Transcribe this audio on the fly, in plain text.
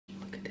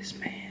this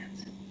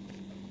man's.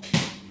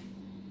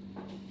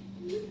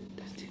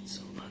 This dude's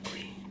so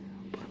ugly.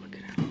 But look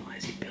at him. Why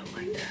is he built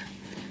like that?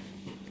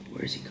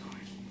 Where is he going?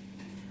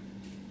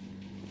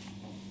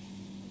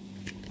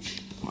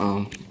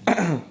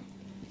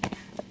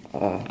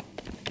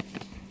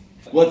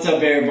 What's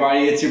up,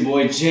 everybody? It's your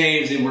boy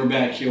James, and we're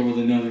back here with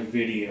another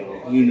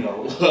video. You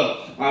know,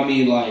 I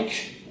mean, like,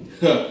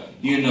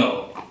 you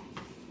know.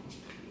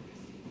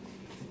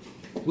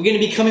 We're gonna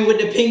be coming with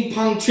the ping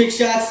pong trick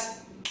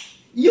shots.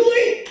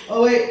 Yoy!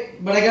 Oh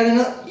wait, but I got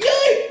enough.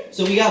 Yoy!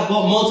 So we got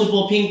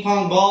multiple ping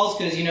pong balls,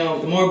 because you know,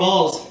 the more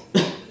balls,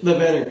 the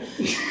better.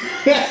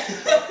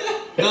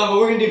 No, but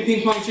we're gonna do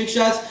ping pong trick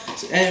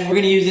shots, and we're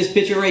gonna use this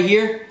pitcher right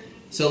here.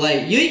 So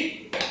like,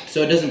 yoy!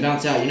 So it doesn't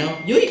bounce out, you know?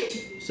 Yoy!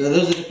 So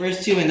those are the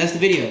first two, and that's the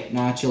video.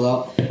 Nah, chill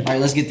out. Alright,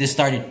 let's get this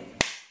started.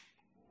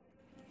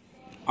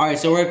 Alright,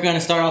 so we're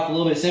gonna start off a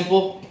little bit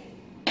simple.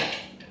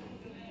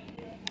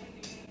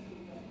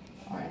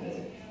 Alright, that's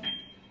it.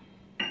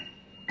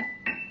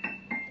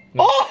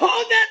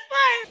 Oh, that's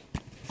fire!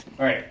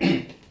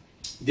 Alright,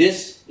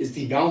 this is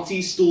the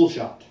bouncy stool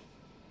shot.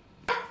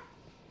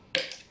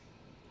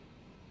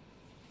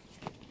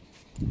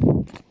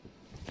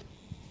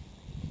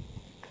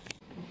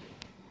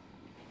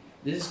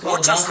 This is called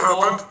a bouncy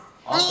ball.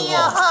 Off the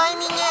wall.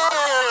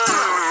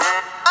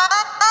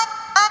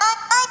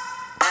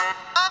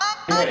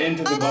 Right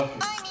into the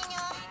bucket.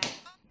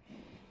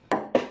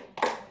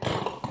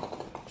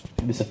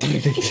 This is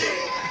amazing.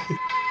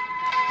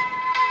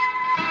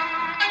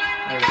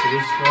 Alright, so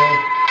this is called...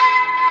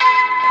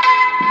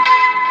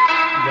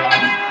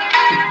 Got it.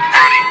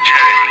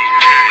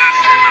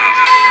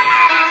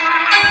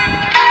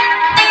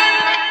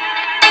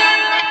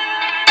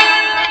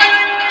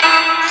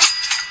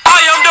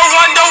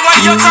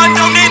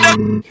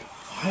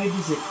 Why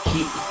does it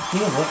keep... You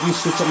know what? Let me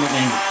switch up my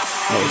angle.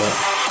 Hold up.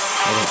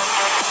 Hold up.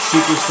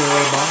 Super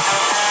steroid box.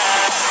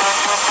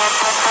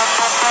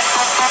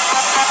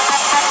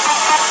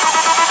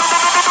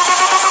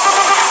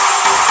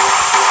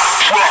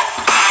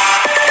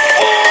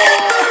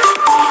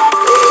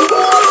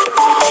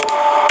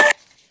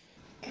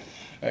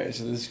 Alright,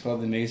 so this is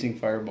called the amazing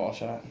fireball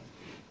shot.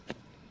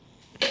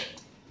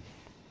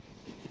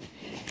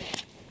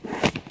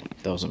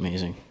 That was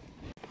amazing.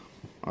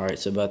 Alright,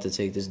 so about to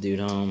take this dude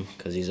home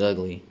because he's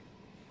ugly.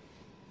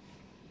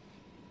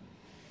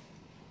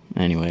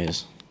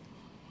 Anyways,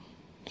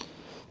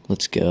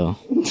 let's go.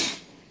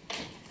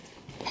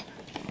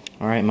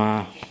 Alright,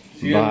 Ma.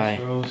 Bye.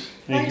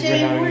 Thank you for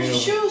having me over.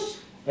 Shoes?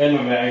 In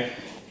my bag.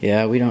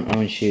 Yeah, we don't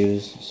own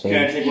shoes. So.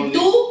 Can I take one of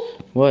these?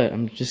 What?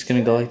 I'm just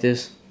gonna go like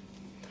this.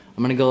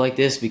 I'm gonna go like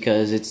this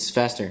because it's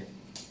faster.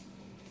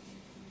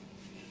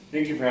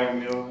 Thank you for having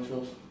me over,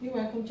 Jules. You're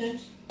welcome,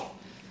 James.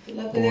 Good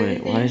luck with Boy,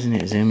 everything. why isn't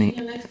it zooming? See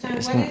you next time.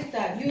 It's What not- is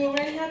that? You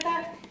already had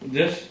that?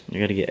 This?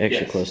 You gotta get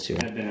extra Yes, close to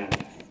it. I've been having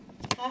it.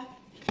 Huh?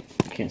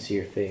 I can't see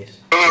your face.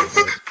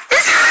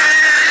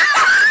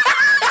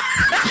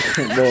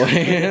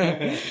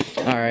 Boy.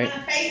 Alright.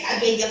 My face, I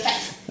gave your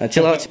face.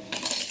 Chill out.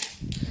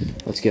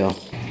 Let's go.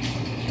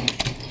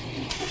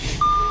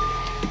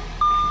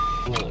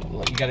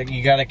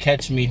 You gotta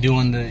catch me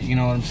doing the, you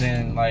know what I'm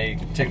saying?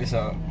 Like, check this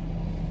out.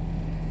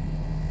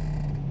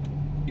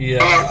 Yeah.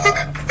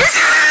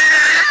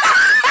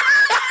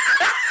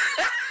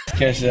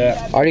 Catch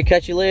that. Already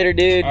catch you later,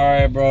 dude.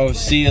 Alright, bro.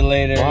 See you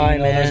later. Bye, you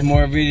know, man. There's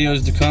more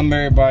videos to come,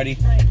 everybody.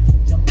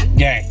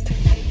 Gang.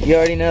 You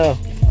already know.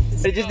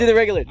 Hey, just do the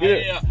regular. Do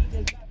it.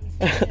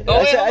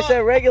 I said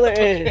regular.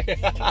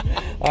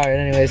 Alright,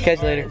 anyways, catch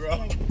you later.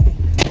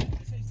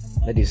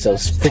 That dude's so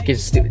freaking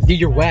stupid. Dude,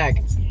 you're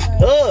whack.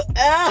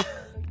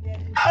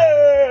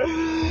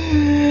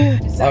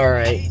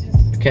 Alright.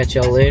 Catch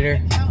y'all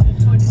later.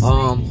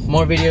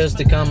 More videos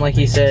to come, like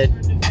he said.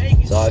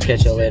 So I'll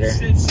catch y'all later.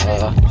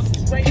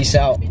 Peace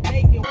out.